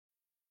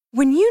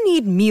When you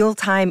need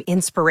mealtime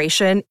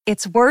inspiration,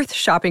 it's worth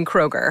shopping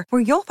Kroger,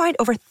 where you'll find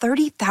over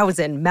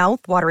 30,000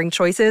 mouth-watering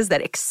choices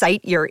that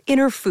excite your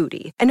inner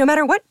foodie. And no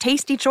matter what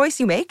tasty choice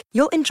you make,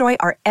 you'll enjoy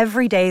our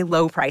everyday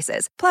low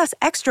prices, plus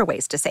extra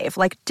ways to save,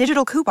 like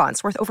digital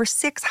coupons worth over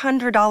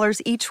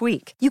 $600 each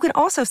week. You can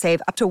also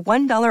save up to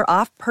 $1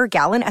 off per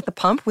gallon at the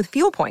pump with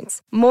fuel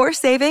points. More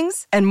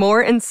savings and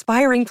more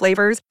inspiring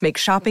flavors make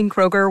shopping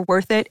Kroger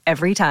worth it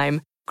every time.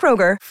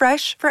 Kroger,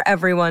 fresh for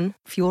everyone.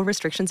 Fuel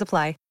restrictions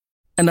apply.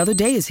 Another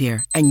day is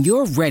here, and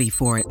you're ready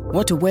for it.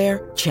 What to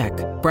wear? Check.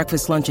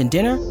 Breakfast, lunch, and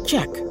dinner?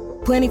 Check.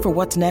 Planning for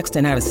what's next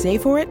and how to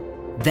save for it?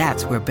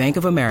 That's where Bank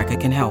of America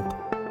can help.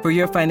 For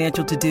your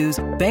financial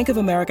to-dos, Bank of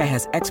America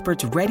has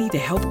experts ready to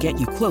help get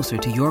you closer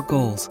to your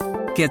goals.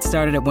 Get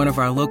started at one of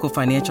our local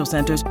financial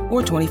centers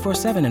or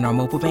 24/7 in our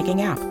mobile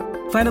banking app.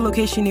 Find a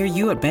location near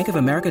you at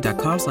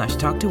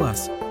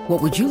bankofamerica.com/talktous.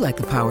 What would you like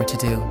the power to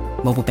do?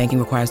 Mobile banking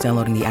requires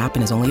downloading the app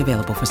and is only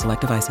available for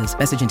select devices.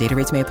 Message and data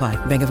rates may apply.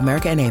 Bank of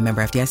America N.A.,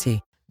 member FDIC.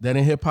 Then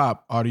in hip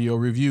hop audio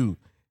review,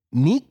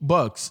 Neek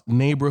Bucks,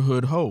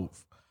 Neighborhood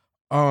Hove.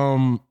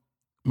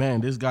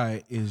 Man, this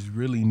guy is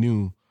really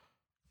new.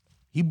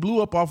 He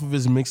blew up off of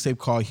his mixtape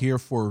called Here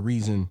for a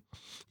Reason.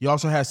 He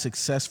also had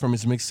success from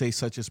his mixtapes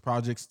such as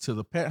projects To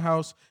the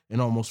Penthouse and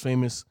Almost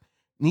Famous.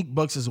 Neek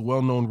Bucks is a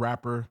well-known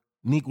rapper.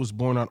 Neek was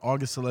born on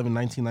August 11,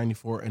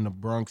 1994 in the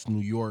Bronx, New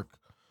York.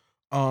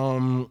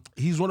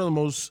 He's one of the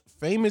most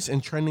famous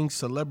and trending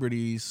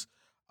celebrities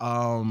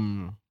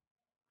coming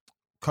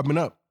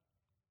up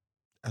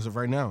as of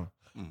right now.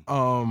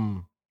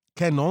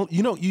 Ken,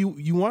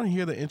 you want to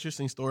hear the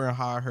interesting story on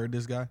how I heard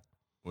this guy?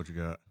 What you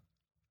got?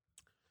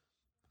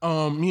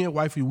 Me and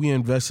wifey, we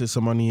invested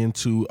some money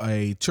into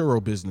a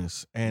Turo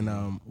business,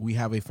 and we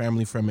have a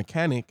family friend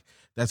mechanic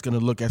that's going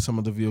to look at some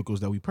of the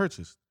vehicles that we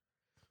purchased.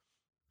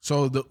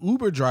 So the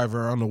Uber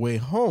driver on the way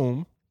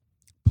home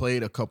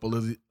played a couple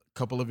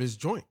of his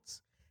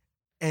joints,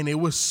 and it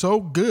was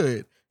so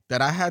good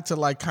that I had to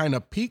like kind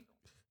of peek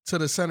to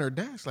the center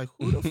dash, like,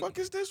 who the fuck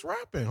is this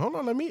rapping? Hold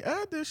on, let me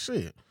add this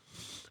shit.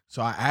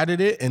 So I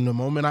added it, and the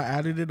moment I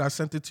added it, I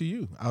sent it to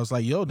you. I was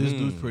like, yo, this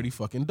dude's pretty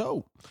fucking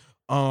dope.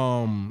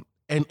 And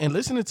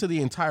listening to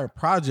the entire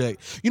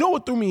project, you know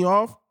what threw me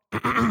off?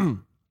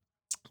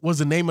 Was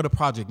the name of the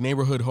project,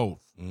 Neighborhood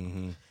Hove.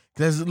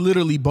 That's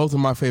literally both of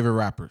my favorite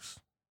rappers,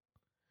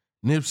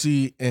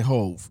 Nipsey and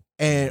Hove.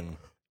 And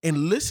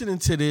listening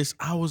to this,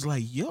 I was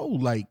like, yo,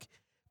 like,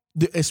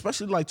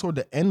 especially like toward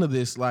the end of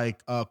this,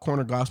 like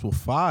Corner Gospel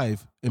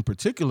 5 in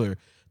particular,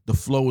 the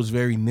flow was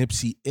very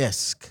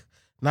Nipsey-esque.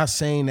 Not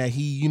saying that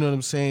he, you know what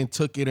I'm saying,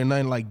 took it or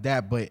nothing like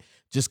that, but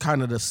just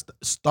kind of the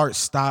start,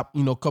 stop,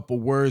 couple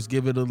words,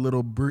 give it a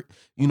little,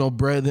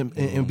 breath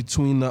in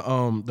between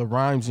the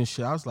rhymes and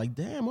shit. I was like,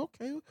 damn,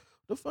 okay, what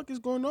the fuck is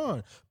going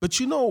on? But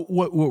you know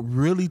what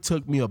really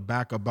took me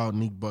aback about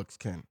Neek Bucks,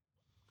 Ken?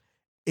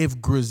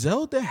 If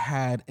Griselda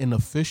had an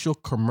official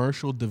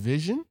commercial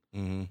division,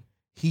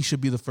 he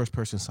should be the first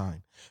person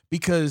signed.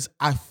 Because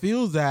I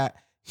feel that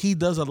he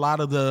does a lot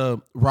of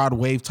the Rod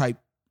Wave type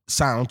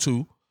sound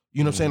too.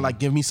 You know what I'm saying? Like,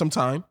 give me some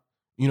time,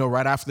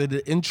 right after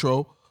the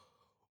intro.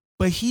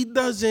 But he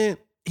does it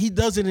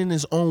in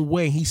his own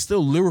way. He's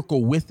still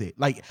lyrical with it.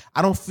 Like,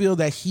 I don't feel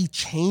that he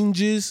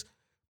changes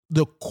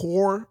the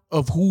core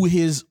of who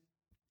his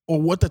or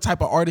what the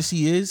type of artist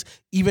he is,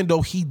 even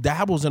though he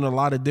dabbles in a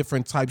lot of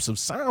different types of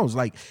sounds.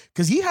 Like,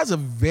 because he has a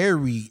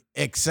very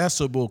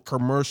accessible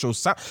commercial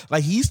sound.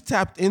 Like, he's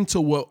tapped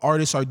into what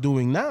artists are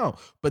doing now.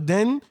 But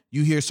then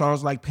you hear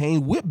songs like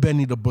Pain with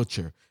Benny the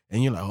Butcher.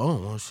 And you're like,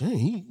 oh, well, shit,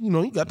 he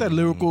got that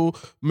lyrical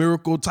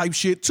miracle type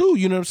shit too.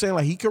 You know what I'm saying?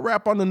 Like, he could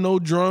rap on the no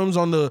drums,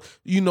 on the,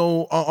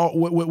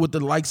 with the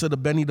likes of the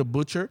Benny the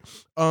Butcher.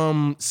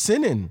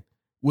 Sinning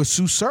with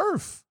Sue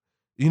Surf.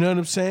 You know what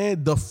I'm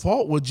saying? The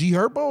Fault with G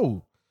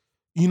Herbo.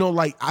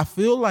 I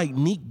feel like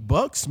Neek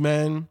Bucks,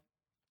 man,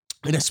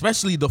 and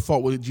especially The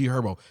Fault with G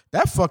Herbo.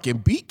 That fucking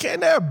beat, can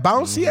that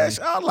bouncy ass?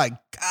 I'm like,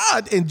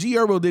 God, and G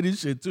Herbo did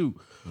his shit too.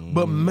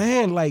 But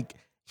man, like,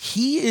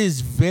 he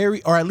is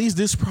very, or at least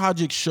this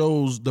project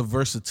shows the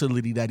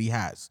versatility that he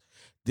has.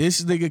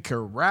 This nigga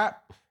can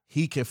rap,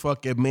 he can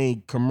fucking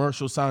make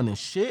commercial sounding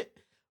shit,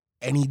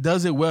 and he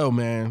does it well,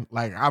 man.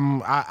 Like,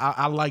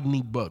 I like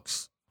Neek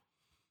Bucks.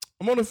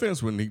 I'm on the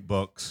fence with Neek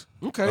Bucks.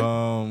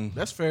 Okay,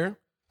 that's fair.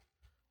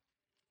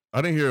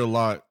 I didn't hear a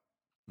lot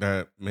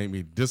that made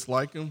me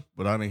dislike him,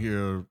 but I didn't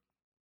hear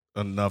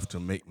enough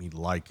to make me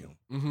like him.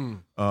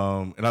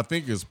 And I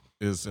think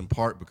it's in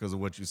part because of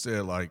what you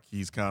said. Like,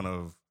 he's kind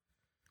of,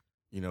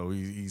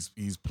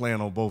 he's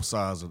playing on both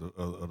sides of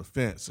the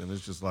fence, and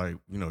it's just like,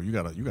 you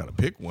gotta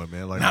pick one,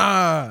 man. Like,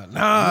 nah,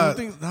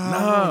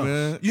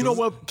 man. You know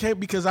what, Kate?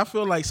 Because I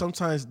feel like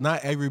sometimes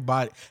not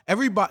everybody.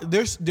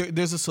 There's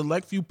a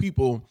select few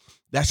people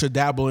that should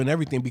dabble in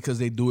everything because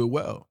they do it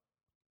well.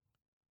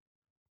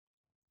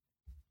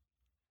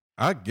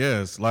 I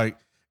guess, like,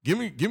 give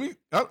me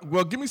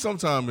some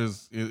time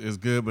is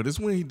good, but it's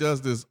when he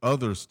does this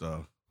other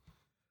stuff,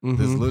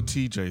 this Lil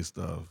TJ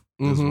stuff,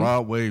 this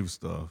Rod Wave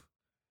stuff,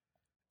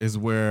 is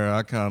where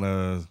I kind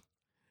of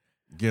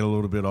get a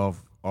little bit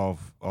off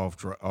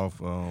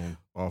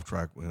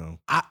track with him.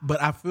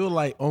 But I feel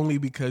like only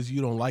because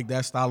you don't like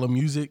that style of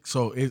music,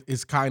 so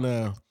it's kind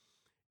of,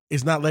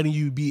 it's not letting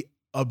you be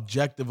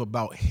objective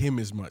about him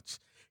as much.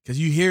 Because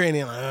you hear it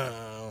and like,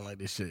 I don't like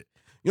this shit.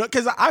 You know,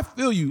 because I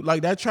feel you.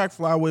 Like that track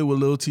Fly Away with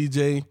Lil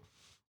TJ.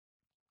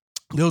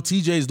 Lil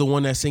TJ is the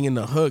one that's singing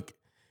the hook.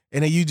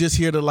 And then you just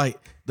hear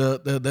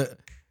the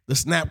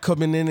snap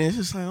coming in and it's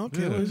just like,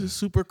 okay, well, this is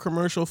super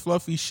commercial,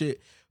 fluffy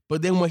shit.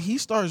 But then when he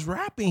starts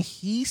rapping,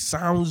 he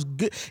sounds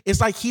good.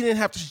 It's like he didn't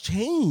have to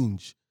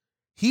change.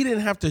 He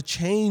didn't have to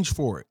change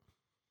for it.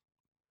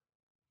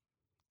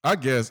 I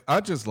guess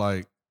I just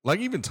like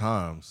even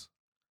Times.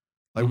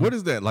 Like, what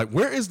is that? Like,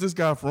 where is this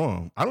guy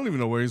from? I don't even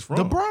know where he's from.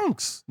 The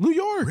Bronx, New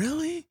York.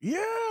 Really?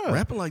 Yeah.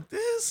 Rapping like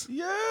this?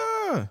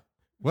 Yeah.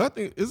 Well, I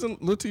think,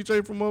 isn't Lil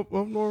TJ from up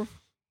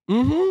north?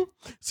 Mm-hmm.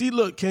 See,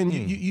 look, Ken,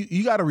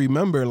 you got to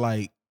remember,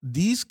 like,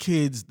 these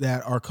kids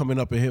that are coming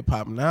up in hip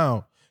hop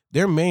now,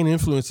 their main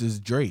influence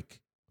is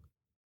Drake.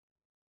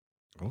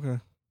 Okay.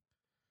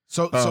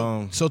 So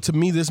to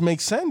me, this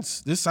makes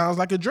sense. This sounds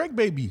like a Drake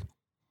baby.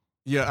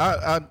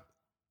 Yeah,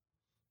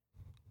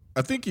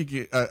 I think he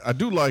can. I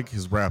do like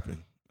his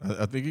rapping.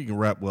 I think he can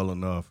rap well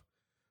enough.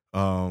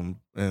 And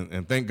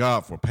thank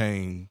God for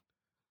Pain,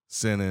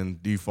 Sinning,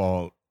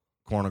 Default,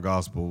 Corner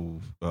Gospel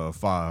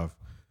 5,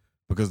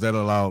 because that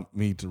allowed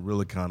me to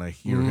really kind of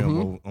hear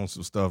him on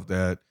some stuff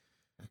that,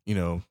 you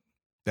know,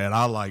 that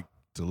I like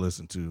to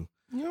listen to.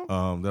 Yeah.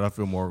 That I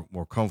feel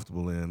more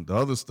comfortable in. The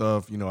other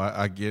stuff, you know,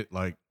 I get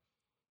like,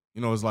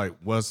 you know, it's like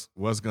what's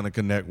gonna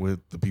connect with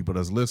the people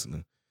that's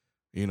listening.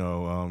 You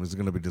know, is it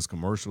gonna be this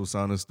commercial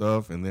sounding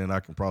stuff, and then I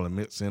can probably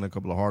mix in a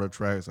couple of harder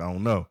tracks. I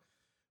don't know,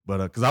 but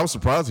because I was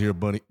surprised to hear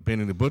Benny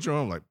the Butcher.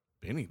 I'm like,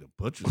 Benny the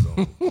Butcher's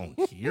on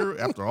here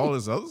after all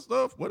this other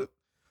stuff.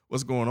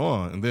 What's going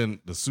on? And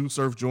then the Sue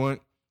Surf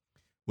joint,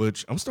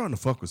 which I'm starting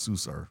to fuck with Sue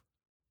Surf.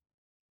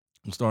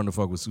 And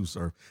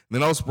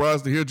then I was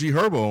surprised to hear G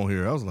Herbo on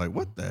here. I was like,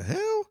 what the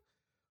hell?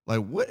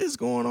 Like, what is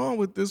going on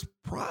with this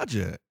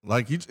project?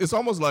 Like, it's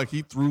almost like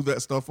he threw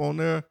that stuff on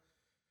there,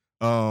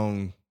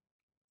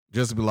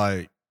 just to be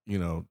like, you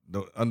know,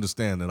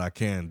 understand that I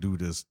can do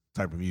this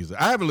type of music.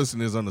 I haven't listened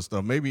to his other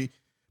stuff. Maybe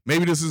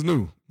this is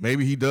new.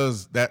 Maybe he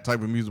does that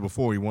type of music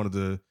before he wanted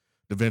to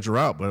venture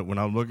out. But when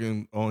I'm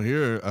looking on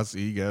here, I see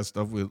he got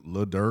stuff with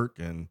Lil Durk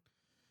and.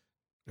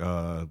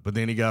 But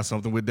then he got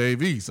something with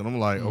Dave East, and I'm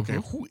like, okay,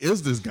 who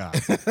is this guy?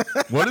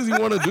 What does he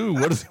want to do?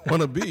 What does he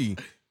want to be?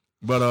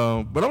 But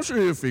I'm sure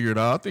he'll figure it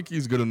out. I think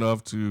he's good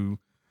enough to,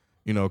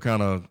 you know,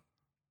 kind of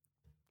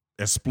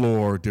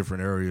explore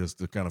different areas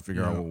to kind of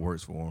figure out what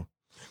works for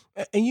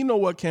him. And you know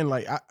what, Ken?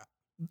 Like,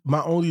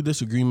 my only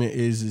disagreement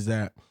is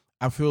that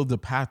I feel the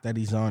path that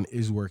he's on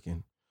is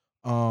working.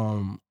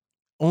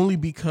 Only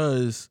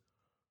because,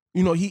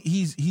 you know,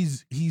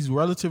 he's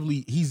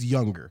relatively, he's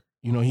younger.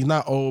 You know, he's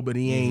not old, but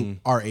he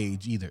ain't our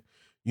age either.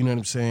 You know what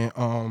I'm saying?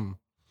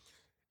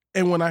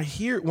 And when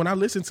I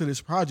listen to this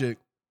project,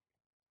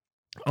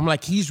 I'm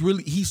like,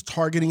 he's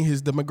targeting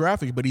his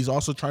demographic, but he's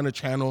also trying to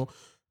channel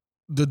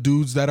the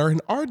dudes that are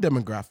in our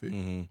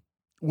demographic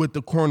with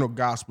the Corner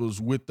Gospels,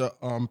 with the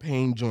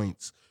Pain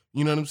joints.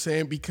 You know what I'm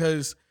saying?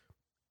 Because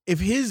if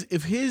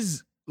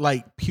his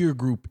like peer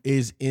group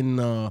is in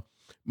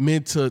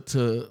mid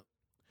to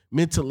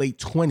late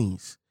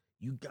 20s,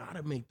 you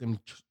gotta make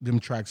them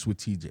tracks with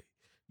TJ.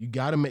 You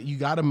gotta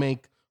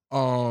make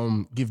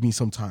Give Me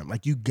Some Time.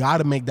 Like, you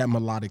gotta make that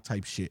melodic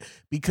type shit.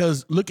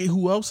 Because look at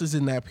who else is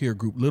in that peer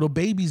group. Lil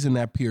Baby's in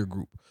that peer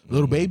group.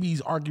 Lil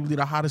Baby's arguably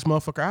the hottest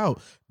motherfucker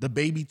out. The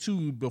Baby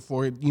too,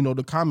 before, you know,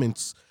 the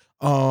comments.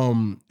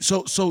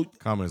 So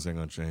comments ain't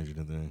gonna change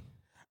anything.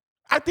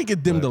 I think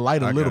it dimmed the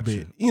light a little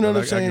bit. You know what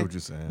I'm saying? I get what you're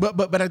saying.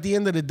 But at the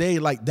end of the day,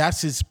 like,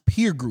 that's his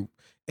peer group.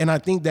 And I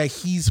think that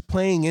he's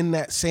playing in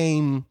that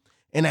same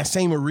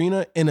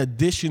arena, in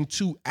addition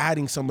to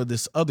adding some of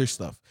this other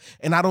stuff.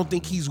 And I don't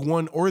think he's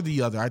one or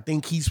the other. I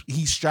think he's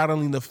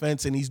straddling the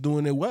fence and he's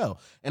doing it well.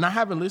 And I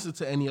haven't listened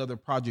to any other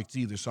projects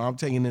either, so I'm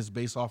taking this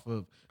based off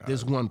of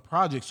this one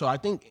project. So I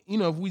think, you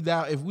know,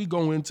 if we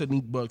go into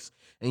Neek Bucks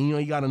and, you know,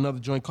 you got another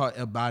joint called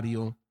El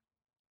Barrio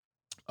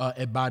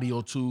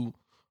 2,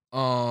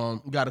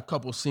 got a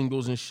couple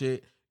singles and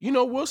shit. You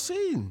know, we'll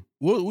see.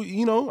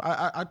 You know,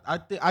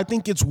 I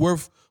think it's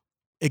worth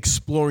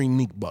exploring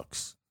Neek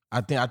Bucks.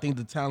 I think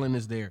the talent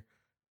is there.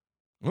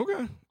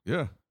 Okay.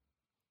 Yeah.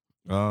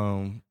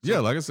 Yeah,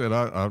 like I said,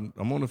 I'm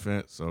on the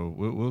fence, so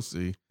we'll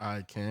see.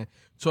 I can.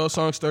 12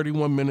 songs,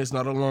 31 minutes,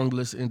 not a long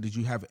list. And did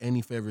you have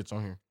any favorites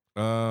on here?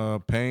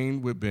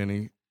 Pain with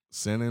Benny,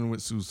 Sinning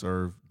with Sue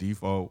Surf,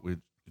 Default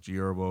with G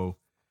Herbo,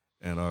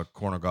 and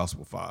Corner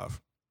Gospel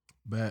 5.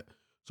 Bet.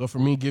 So for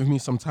me, Give Me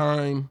Some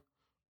Time.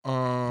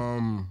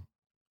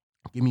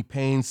 Give me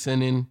Pain,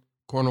 Sinning,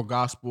 Corner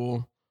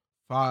Gospel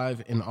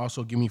 5, and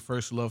also give me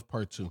First Love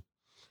Part 2.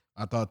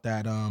 I thought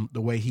that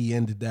the way he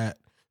ended that,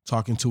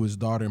 talking to his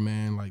daughter,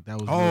 man, like, that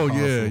was real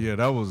powerful. Yeah,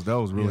 that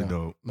was really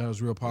dope. That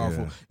was real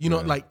powerful. You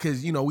know, like,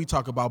 because, you know, we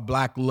talk about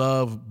Black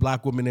love,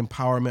 Black women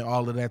empowerment,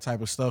 all of that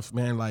type of stuff,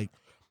 man. Like,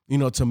 you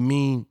know, to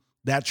me,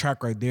 that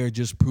track right there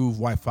just proved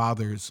why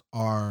fathers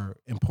are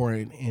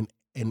important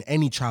in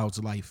any child's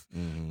life.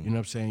 Mm-hmm. You know what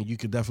I'm saying? You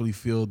could definitely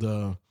feel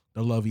the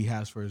love he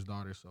has for his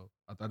daughter. So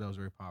I thought that was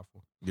very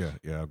powerful. Yeah,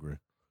 I agree.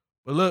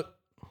 But look,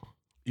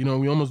 you know,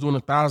 we almost doing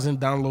 1,000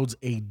 downloads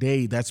a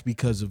day. That's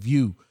because of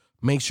you.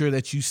 Make sure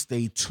that you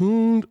stay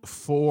tuned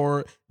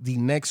for the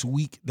next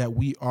week that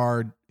we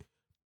are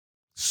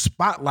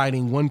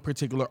spotlighting one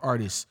particular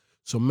artist.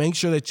 So make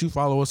sure that you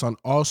follow us on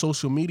all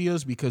social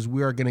medias because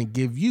we are going to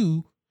give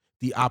you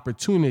the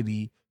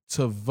opportunity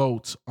to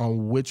vote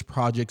on which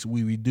projects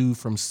we redo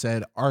from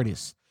said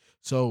artist.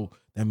 So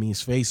that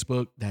means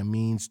Facebook, that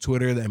means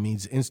Twitter, that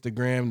means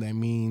Instagram, that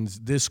means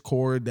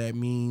Discord, that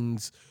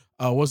means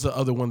what's the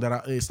other one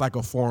that it's like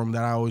a forum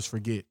that I always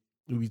forget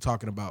we be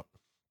talking about.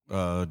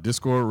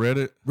 Discord,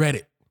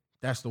 Reddit.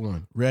 That's the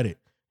one. Reddit.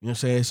 You know what I'm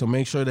saying? So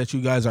make sure that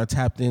you guys are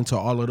tapped into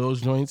all of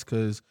those joints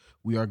because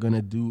we are going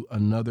to do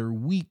another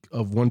week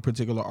of one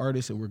particular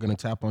artist and we're going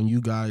to tap on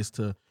you guys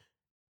to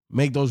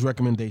make those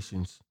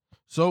recommendations.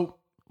 So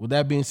with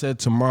that being said,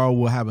 tomorrow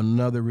we'll have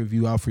another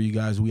review out for you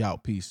guys. We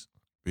out. Peace.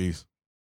 Peace.